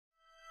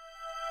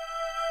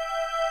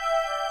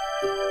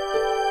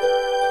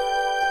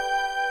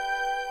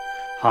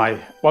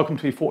Hi, welcome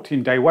to the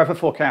 14-day weather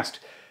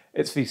forecast.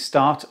 It's the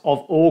start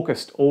of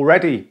August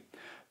already.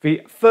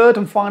 The third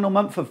and final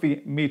month of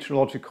the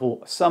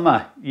meteorological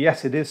summer.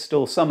 Yes, it is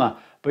still summer,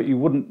 but you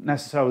wouldn't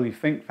necessarily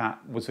think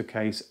that was the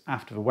case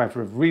after the weather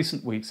of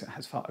recent weeks. It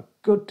has felt a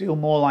good deal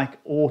more like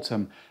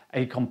autumn,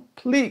 a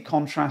complete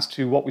contrast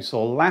to what we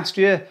saw last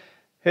year.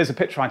 Here's a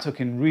picture I took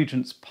in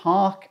Regent's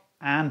Park,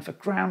 and the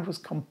ground was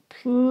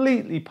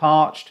completely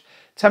parched.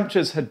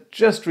 Temperatures had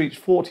just reached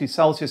 40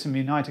 Celsius in the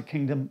United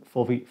Kingdom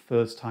for the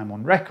first time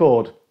on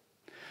record.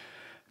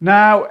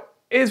 Now,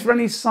 is there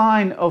any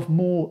sign of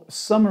more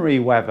summery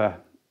weather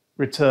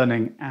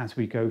returning as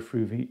we go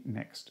through the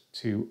next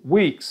 2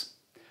 weeks?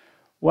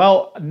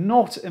 Well,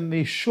 not in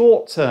the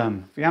short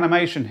term. The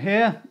animation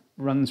here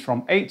runs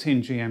from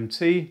 18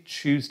 GMT,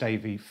 Tuesday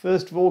the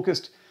 1st of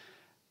August,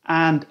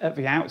 and at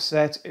the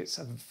outset it's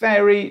a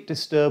very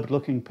disturbed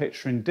looking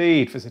picture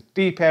indeed. There's a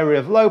deep area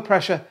of low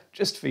pressure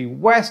just to the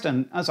west,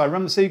 and as I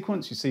run the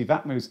sequence you see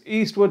that moves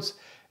eastwards.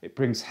 It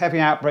brings heavy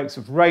outbreaks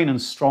of rain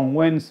and strong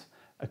winds.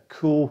 A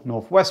cool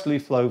northwesterly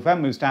flow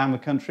then moves down the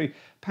country,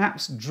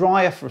 perhaps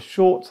drier for a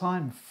short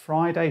time.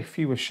 Friday,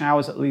 fewer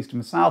showers at least in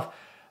the south,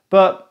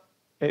 but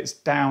it's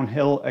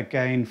downhill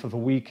again for the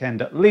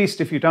weekend, at least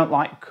if you don't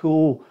like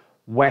cool,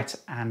 wet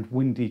and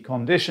windy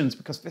conditions,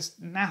 because this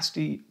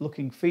nasty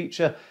looking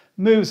feature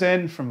moves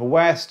in from the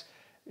west.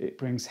 It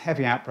brings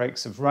heavy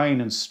outbreaks of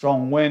rain and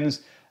strong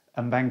winds,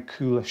 and then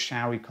cooler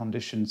showery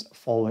conditions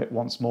follow it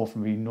once more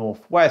from the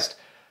northwest.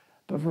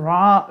 But there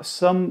are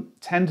some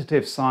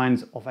tentative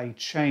signs of a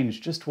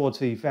change just towards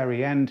the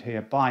very end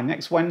here. By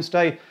next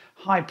Wednesday,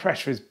 high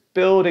pressure is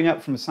building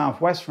up from the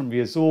southwest, from the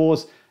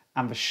Azores,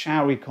 and the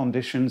showery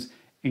conditions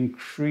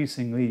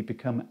increasingly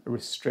become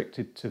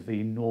restricted to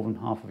the northern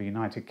half of the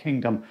United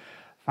Kingdom.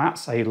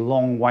 That's a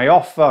long way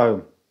off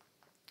though.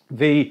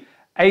 The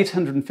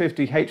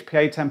 850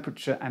 HPA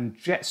temperature and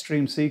jet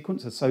stream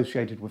sequence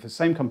associated with the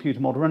same computer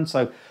model run,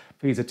 so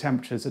these are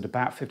temperatures at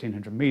about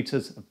 1500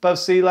 meters above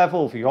sea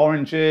level. The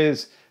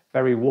oranges,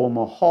 very warm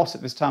or hot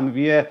at this time of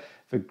year.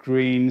 The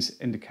greens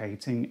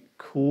indicating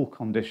cool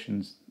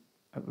conditions,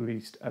 at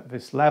least at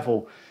this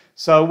level.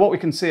 So what we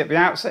can see at the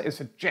outset is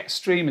the jet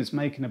stream is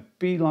making a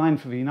beeline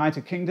for the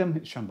United Kingdom.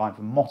 It's shown by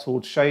the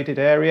mottled shaded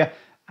area,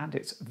 and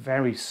it's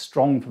very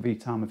strong for the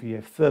time of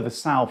year, further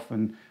south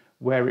than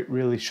where it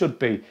really should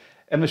be.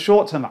 In the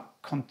short term, that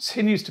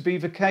continues to be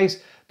the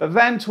case, but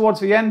then towards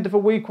the end of the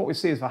week, what we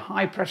see is the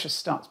high pressure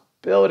starts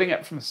building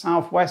up from the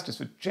southwest as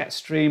the jet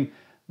stream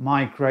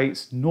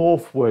migrates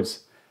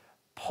northwards,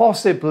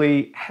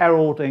 possibly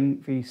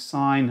heralding the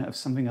sign of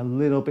something a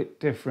little bit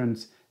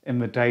different in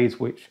the days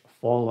which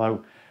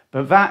follow.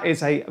 But that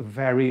is a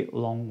very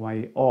long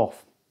way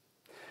off.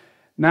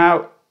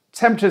 Now,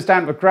 temperatures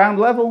down at the ground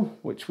level,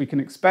 which we can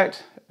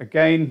expect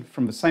again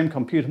from the same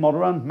computer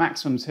model run.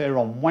 Maximums here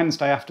on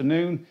Wednesday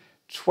afternoon,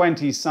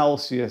 20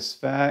 Celsius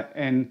there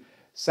in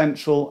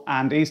central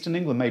and eastern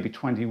England, maybe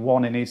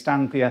 21 in East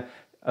Anglia,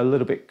 a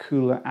little bit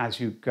cooler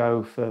as you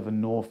go further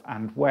north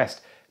and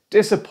west.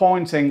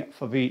 Disappointing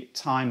for the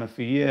time of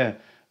the year.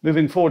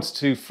 Moving forwards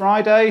to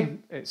Friday,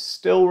 it's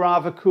still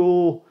rather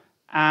cool.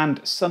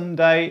 And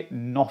Sunday,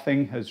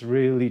 nothing has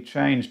really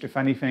changed. If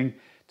anything,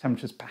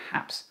 temperatures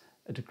perhaps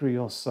a degree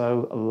or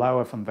so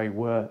lower than they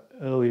were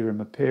earlier in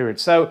the period.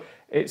 So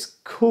it's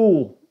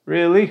cool,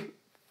 really,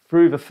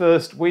 through the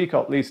first week,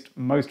 or at least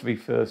most of the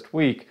first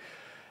week.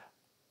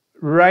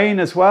 Rain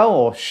as well,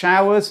 or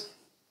showers.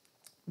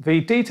 The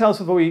details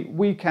of the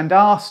weekend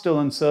are still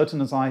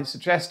uncertain, as I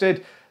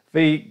suggested.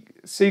 The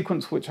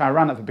sequence which I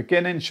ran at the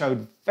beginning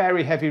showed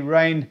very heavy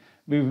rain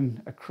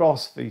moving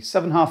across the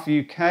southern half of the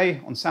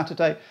UK on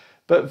Saturday,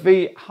 but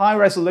the high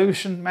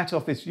resolution met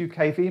off this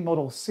UKV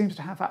model seems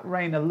to have that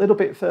rain a little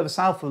bit further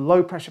south, the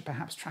low pressure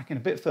perhaps tracking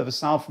a bit further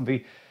south than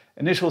the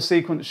initial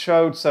sequence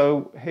showed.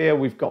 So here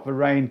we've got the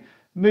rain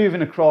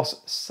moving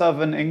across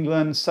southern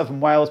England, southern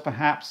Wales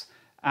perhaps,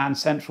 and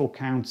central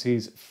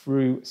counties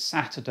through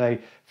Saturday.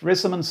 There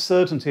is some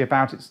uncertainty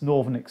about its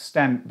northern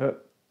extent,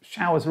 but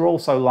showers are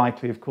also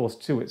likely, of course,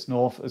 to its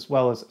north, as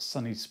well as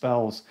sunny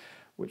spells,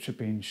 which have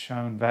been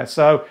shown there.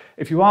 So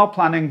if you are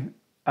planning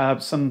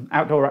some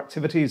outdoor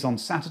activities on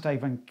Saturday,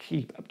 then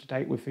keep up to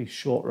date with these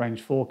short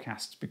range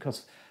forecasts,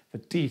 because the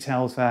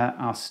details there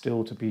are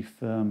still to be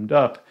firmed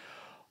up.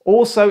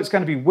 Also, it's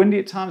going to be windy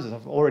at times, as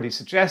I've already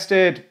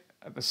suggested.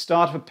 At the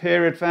start of a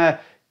period there,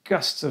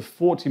 gusts of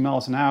 40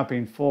 miles an hour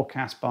being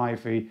forecast by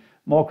the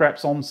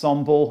Mogreps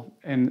ensemble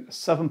in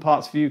southern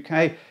parts of the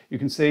UK. You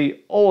can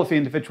see all of the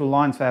individual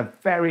lines there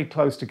very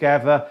close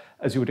together,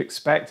 as you would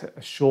expect,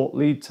 a short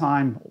lead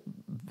time.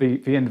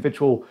 The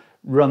individual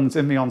runs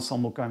in the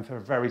ensemble going through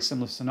a very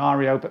similar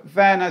scenario, but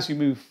then as you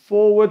move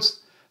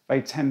forwards,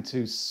 they tend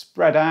to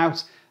spread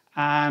out,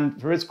 and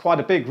there is quite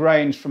a big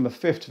range from the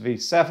 5th to the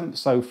 7th,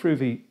 so through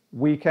the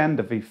weekend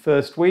of the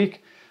first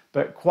week,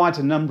 but quite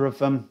a number of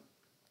them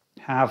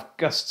have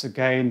gusts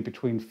again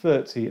between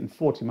 30 and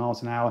 40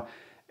 miles an hour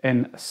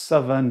in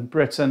southern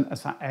Britain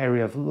as that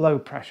area of low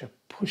pressure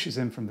pushes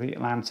in from the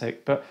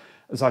Atlantic. But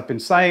as I've been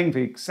saying,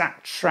 the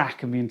exact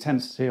track and the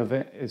intensity of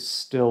it is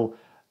still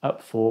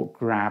up for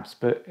grabs,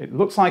 but it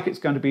looks like it's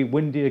going to be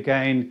windy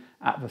again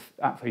at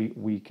the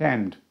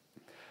weekend.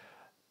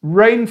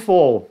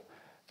 Rainfall.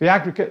 The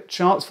aggregate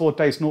charts for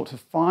days 0 to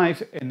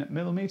 5 in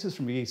millimetres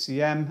from the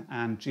ECM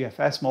and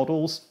GFS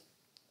models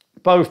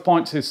both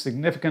point to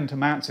significant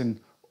amounts in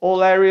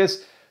all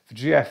areas. The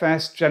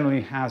GFS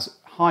generally has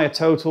higher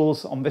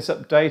totals on this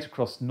update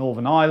across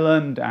Northern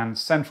Ireland and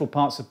central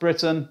parts of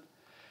Britain.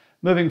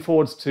 Moving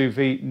forwards to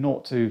the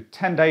 0 to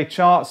 10-day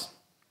charts,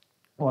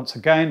 once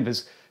again,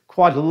 there's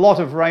quite a lot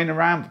of rain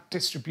around,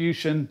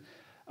 distribution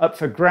up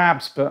for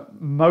grabs,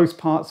 but most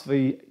parts of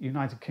the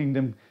United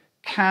Kingdom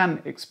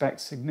can expect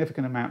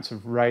significant amounts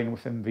of rain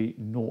within the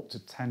 0 to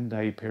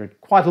 10-day period.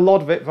 Quite a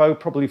lot of it, though,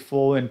 probably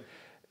falling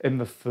in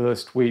the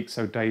first week,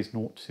 so days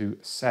 0 to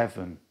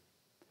 7.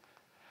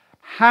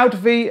 How do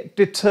the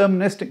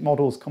deterministic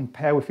models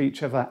compare with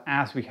each other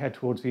as we head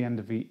towards the end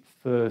of the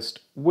first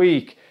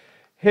week?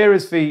 Here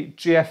is the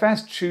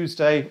GFS,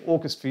 Tuesday,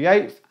 August the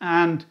 8th,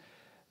 and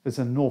there's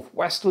a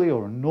northwesterly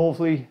or a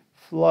northerly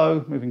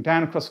flow moving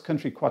down across the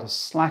country, quite a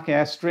slack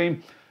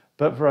airstream,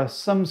 but there are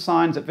some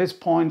signs at this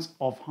point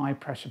of high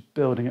pressure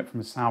building up from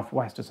the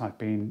southwest, as I've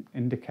been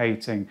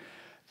indicating.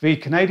 The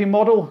Canadian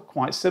model,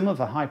 quite similar.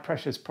 The high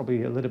pressure is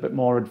probably a little bit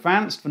more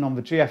advanced than on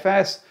the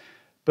GFS,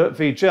 but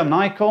the German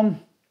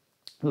icon,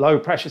 low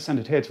pressure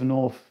centered here to the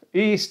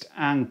northeast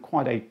and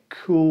quite a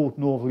cool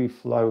northerly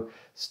flow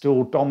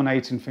still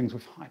dominating things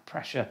with high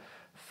pressure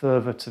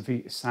further to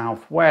the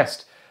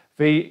southwest.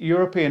 The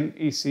European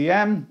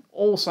ECM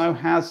also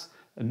has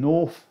a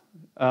north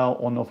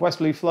or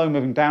northwesterly flow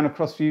moving down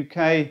across the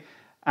UK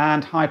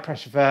and high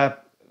pressure there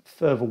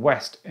further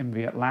west in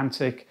the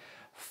Atlantic.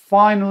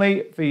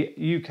 Finally, the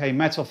UK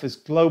Met Office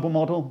global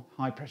model,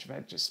 high pressure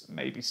there just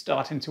maybe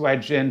starting to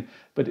edge in,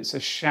 but it's a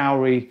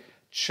showery,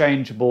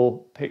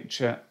 changeable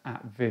picture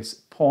at this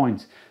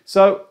point.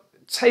 So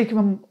taking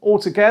them all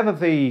together,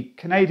 the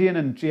Canadian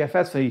and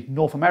GFS, the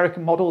North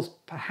American models,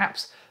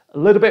 perhaps a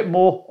little bit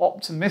more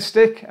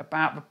optimistic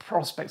about the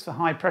prospects for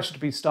high pressure to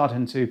be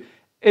starting to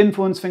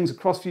influence things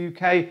across the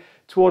UK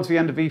towards the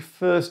end of the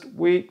first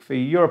week. The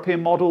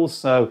European models,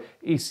 so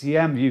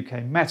ECM, the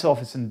UK Met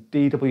Office, and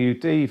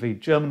DWD, the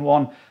German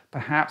one,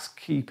 perhaps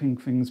keeping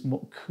things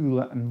more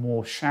cooler and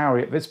more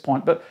showery at this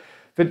point. But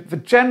the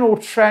general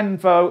trend,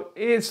 though,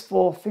 is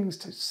for things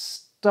to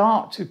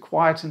start to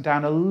quieten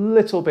down a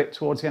little bit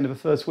towards the end of the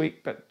first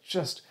week, but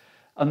just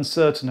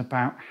uncertain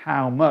about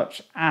how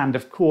much. And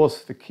of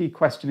course, the key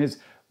question is,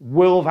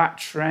 will that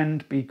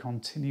trend be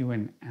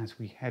continuing as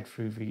we head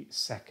through the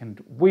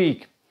second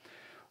week?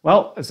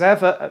 Well, as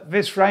ever, at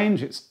this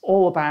range, it's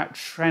all about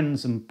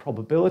trends and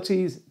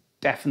probabilities,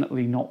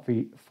 definitely not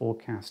the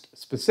forecast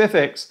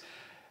specifics.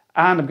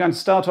 And I'm going to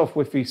start off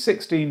with the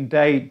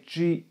 16-day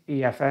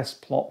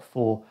GEFS plot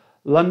for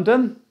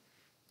London.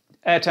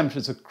 Air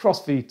temperatures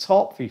across the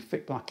top, the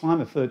thick black line,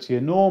 the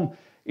 30-year norm.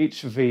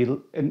 Each of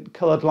the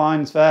coloured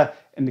lines there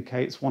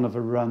indicates one of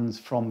the runs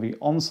from the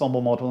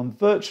ensemble model, and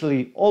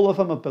virtually all of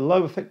them are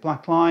below the thick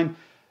black line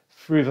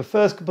through the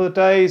first couple of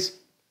days.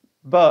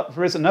 But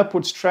there is an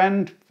upwards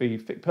trend. The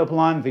thick purple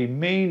line, the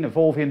mean of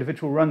all the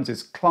individual runs,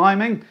 is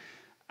climbing,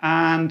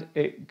 and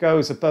it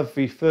goes above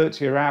the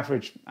 30-year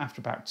average after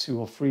about 2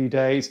 or 3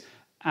 days,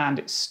 and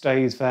it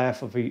stays there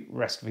for the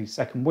rest of the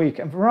second week.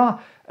 And there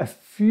are a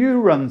few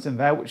runs in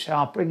there which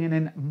are bringing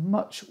in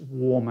much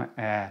warmer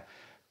air.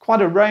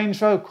 Quite a range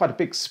though, quite a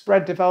big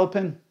spread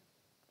developing,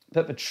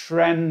 but the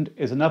trend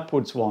is an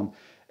upwards one.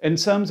 In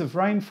terms of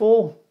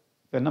rainfall,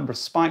 the number of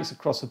spikes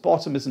across the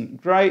bottom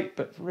isn't great,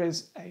 but there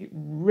is a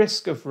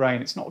risk of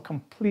rain. It's not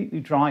completely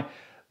dry,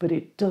 but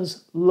it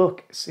does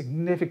look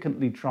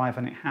significantly drier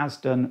than it has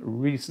done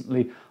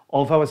recently.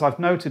 Although, as I've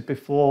noted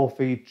before,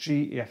 the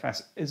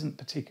GEFS isn't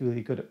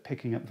particularly good at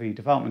picking up the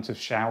development of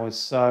showers,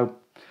 so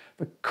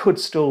there could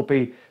still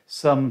be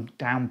some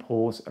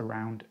downpours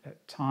around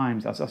at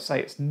times. As I say,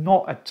 it's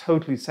not a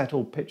totally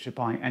settled picture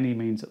by any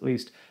means, at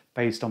least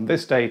based on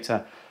this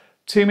data.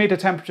 2-metre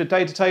temperature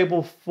data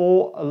table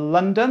for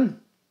London.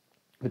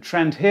 The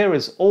trend here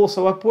is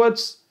also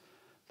upwards.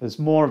 There's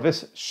more of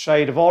this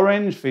shade of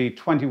orange, the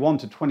 21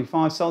 to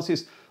 25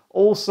 Celsius.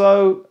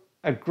 Also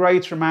a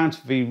greater amount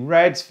of the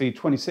reds, the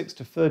 26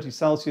 to 30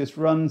 Celsius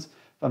runs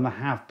than there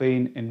have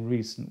been in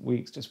recent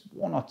weeks. Just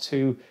 1 or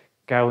 2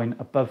 going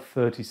above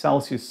 30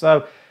 Celsius.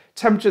 So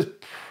temperatures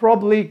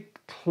probably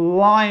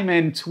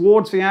climbing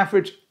towards the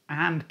average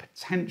and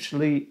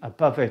potentially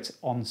above it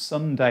on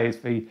some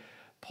days. The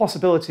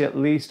possibility at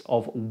least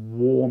of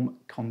warm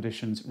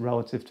conditions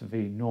relative to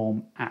the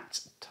norm at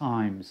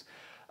times.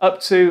 Up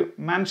to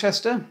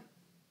Manchester,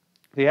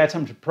 the air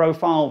temperature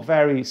profile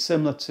very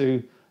similar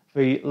to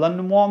the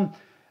London one.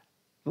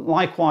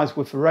 Likewise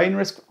with the rain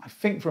risk, I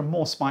think there are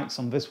more spikes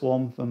on this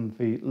one than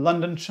the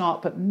London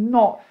chart, but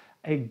not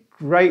a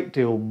great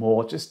deal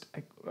more. Just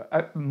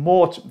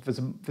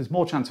there's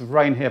more chance of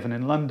rain here than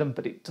in London,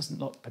 but it doesn't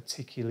look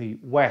particularly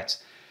wet.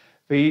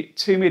 The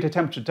 2-metre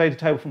temperature data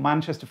table for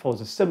Manchester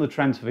follows a similar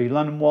trend to the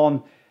London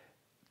one.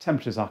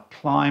 Temperatures are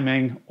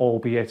climbing,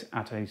 albeit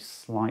at a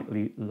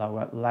slightly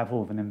lower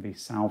level than in the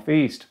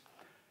southeast.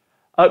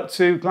 Up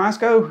to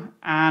Glasgow,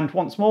 and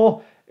once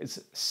more, it's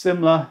a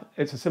similar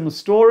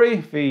story.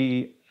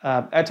 The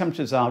air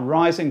temperatures are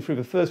rising through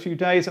the first few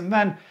days, and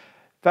then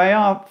they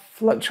are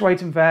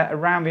fluctuating there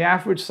around the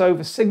average, so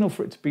the signal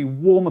for it to be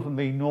warmer than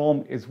the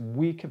norm is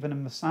weaker than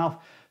in the south.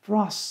 There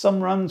are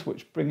some runs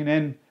which bring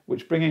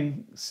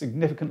in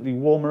significantly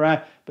warmer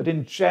air, but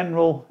in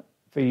general,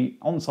 the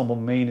ensemble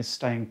mean is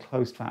staying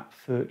close to that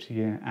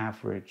 30-year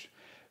average.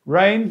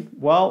 Rain,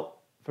 well,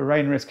 the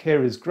rain risk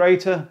here is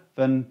greater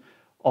than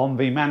on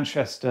the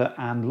Manchester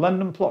and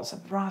London plots.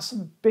 There are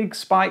some big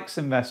spikes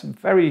in there, some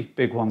very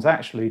big ones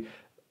actually,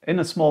 in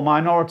a small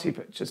minority,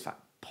 but just that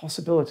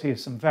possibility of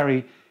some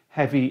very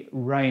heavy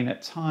rain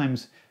at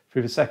times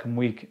through the second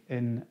week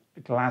in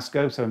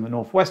Glasgow, so in the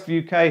northwest of the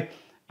UK,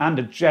 and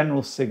a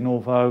general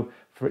signal though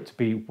for it to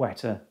be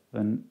wetter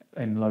than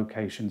in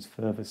locations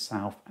further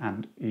south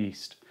and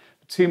east.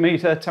 The 2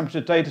 metre temperature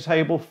data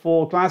table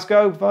for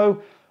Glasgow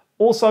though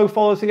also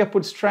follows the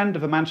upwards trend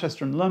of the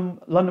Manchester and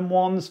London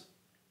ones,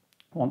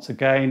 once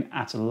again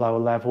at a lower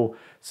level,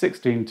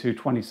 16 to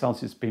 20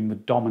 Celsius being the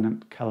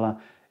dominant colour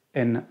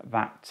in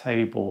that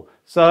table.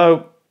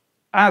 So,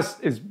 as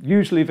is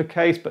usually the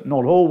case, but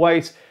not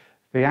always,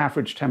 the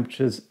average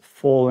temperatures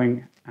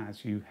falling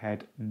as you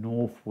head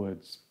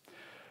northwards.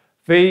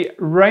 The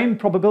rain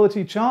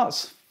probability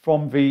charts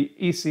from the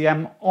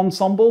ECM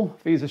ensemble,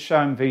 these are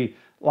showing the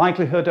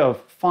likelihood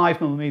of 5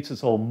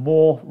 millimetres or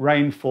more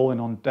rain falling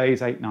on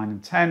days 8, 9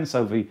 and 10,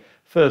 so the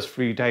first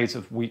 3 days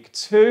of week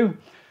 2.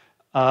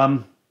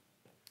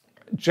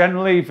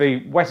 Generally,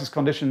 the wettest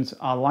conditions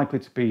are likely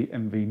to be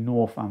in the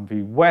north and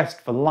the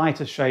west. The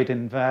lighter shade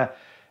in there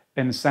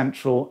in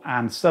central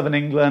and southern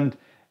England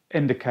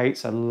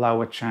indicates a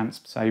lower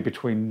chance, say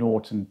between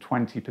 0 and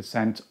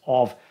 20%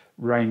 of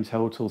rain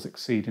totals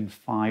exceeding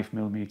 5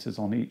 millimetres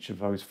on each of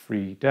those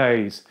 3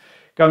 days.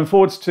 Going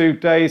forwards to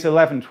days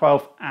 11,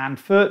 12 and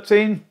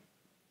 13,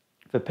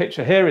 the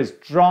picture here is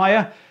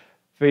drier.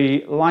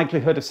 The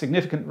likelihood of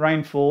significant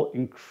rainfall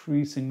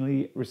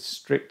increasingly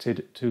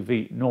restricted to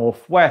the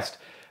northwest.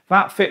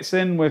 That fits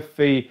in with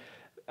the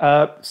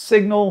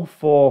signal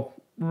for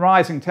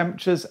rising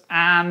temperatures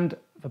and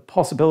the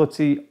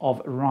possibility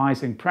of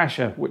rising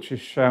pressure, which is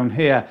shown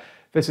here.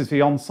 This is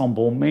the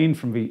ensemble mean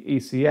from the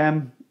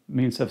ECM,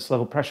 mean surface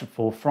level pressure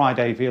for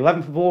Friday, the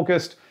 11th of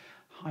August.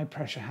 High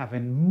pressure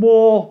having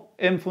more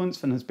influence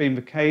than has been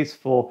the case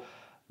for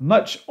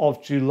much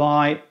of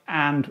July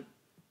and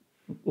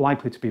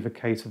likely to be the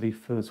case for the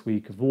first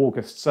week of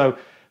August. So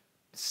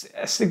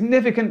a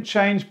significant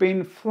change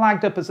being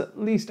flagged up as at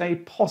least a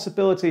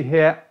possibility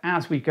here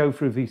as we go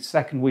through the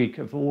second week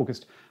of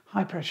August.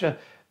 High pressure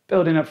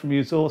building up from the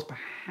Azores,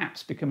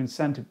 perhaps becoming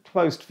centred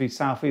close to the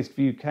southeast of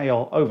the UK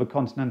or over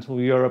continental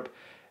Europe.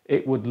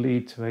 It would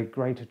lead to a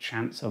greater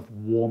chance of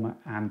warmer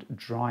and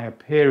drier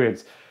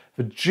periods.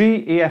 The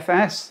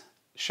GEFS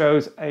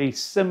shows a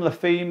similar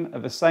theme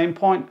at the same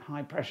point,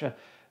 high pressure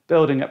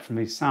building up from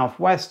the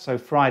southwest, so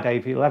Friday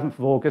the 11th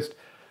of August,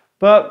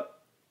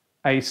 but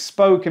a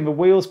spoke in the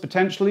wheels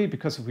potentially,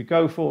 because if we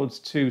go forwards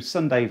to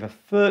Sunday the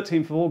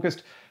 13th of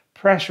August,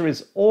 pressure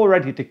is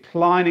already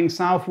declining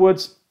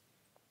southwards.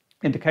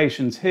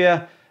 Indications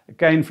here,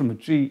 again from the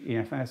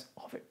GEFS,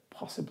 of it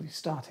possibly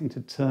starting to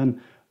turn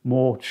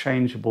more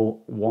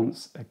changeable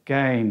once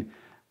again.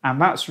 And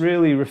that's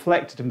really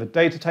reflected in the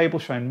data table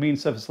showing mean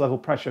surface level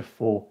pressure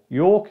for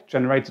York,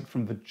 generated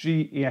from the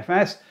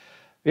GEFS.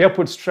 The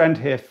upwards trend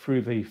here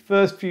through the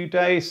first few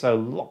days, so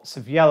lots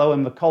of yellow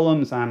in the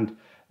columns and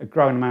a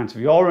growing amount of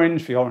the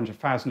orange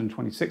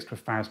 1026 to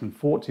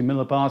 1040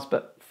 millibars.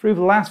 But through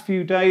the last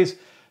few days,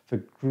 the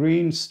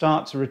greens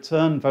start to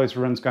return. Those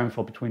runs going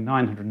for between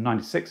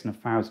 996 and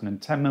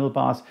 1010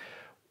 millibars,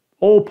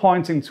 all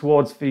pointing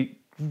towards the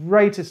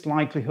greatest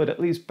likelihood,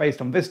 at least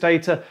based on this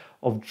data,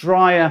 of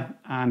drier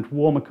and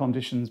warmer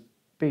conditions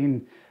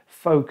being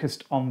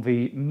focused on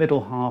the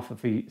middle half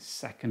of the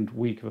second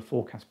week of the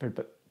forecast period.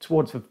 But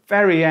towards the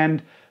very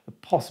end, the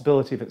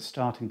possibility of it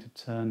starting to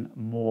turn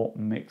more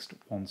mixed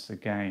once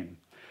again.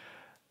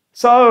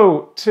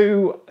 So,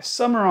 to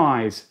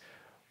summarise,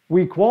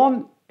 week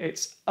 1,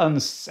 it's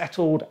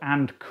unsettled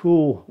and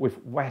cool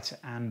with wet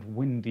and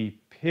windy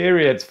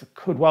periods. There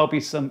could well be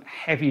some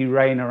heavy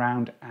rain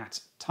around at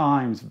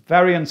times,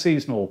 very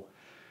unseasonal.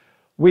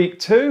 Week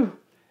 2,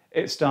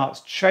 it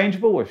starts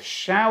changeable with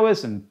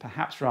showers and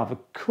perhaps rather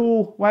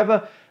cool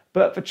weather,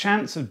 but the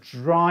chance of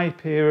dry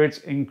periods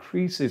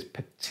increases,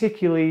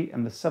 particularly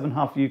in the southern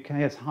half of the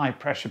UK as high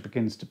pressure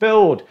begins to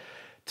build.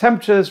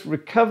 Temperatures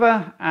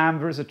recover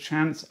and there is a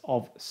chance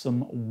of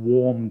some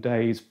warm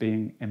days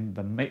being in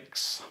the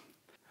mix.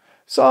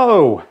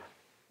 So,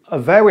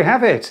 there we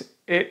have it.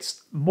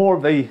 It's more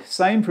of the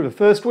same for the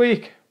first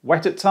week,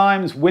 wet at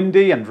times,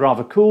 windy and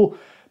rather cool,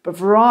 but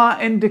there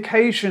are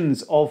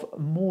indications of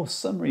more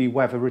summery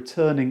weather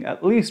returning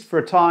at least for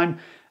a time,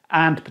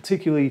 and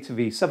particularly to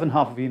the southern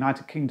half of the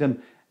United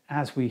Kingdom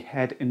as we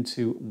head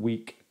into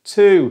week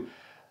 2.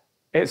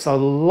 It's a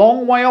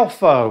long way off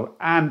though,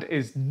 and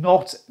is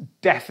not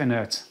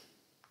definite.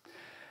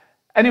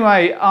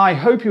 Anyway, I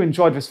hope you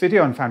enjoyed this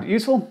video and found it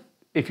useful.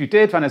 If you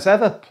did, then as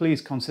ever,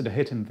 please consider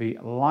hitting the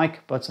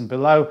like button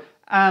below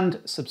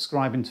and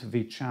subscribing to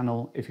the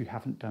channel if you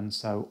haven't done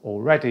so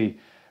already.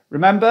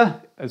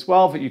 Remember as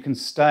well that you can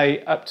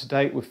stay up to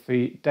date with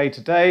the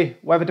day-to-day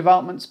weather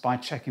developments by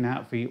checking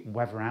out the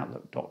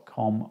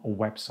TheWeatherOutlook.com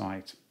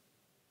website.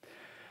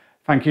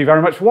 Thank you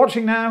very much for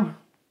watching now.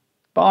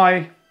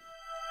 Bye.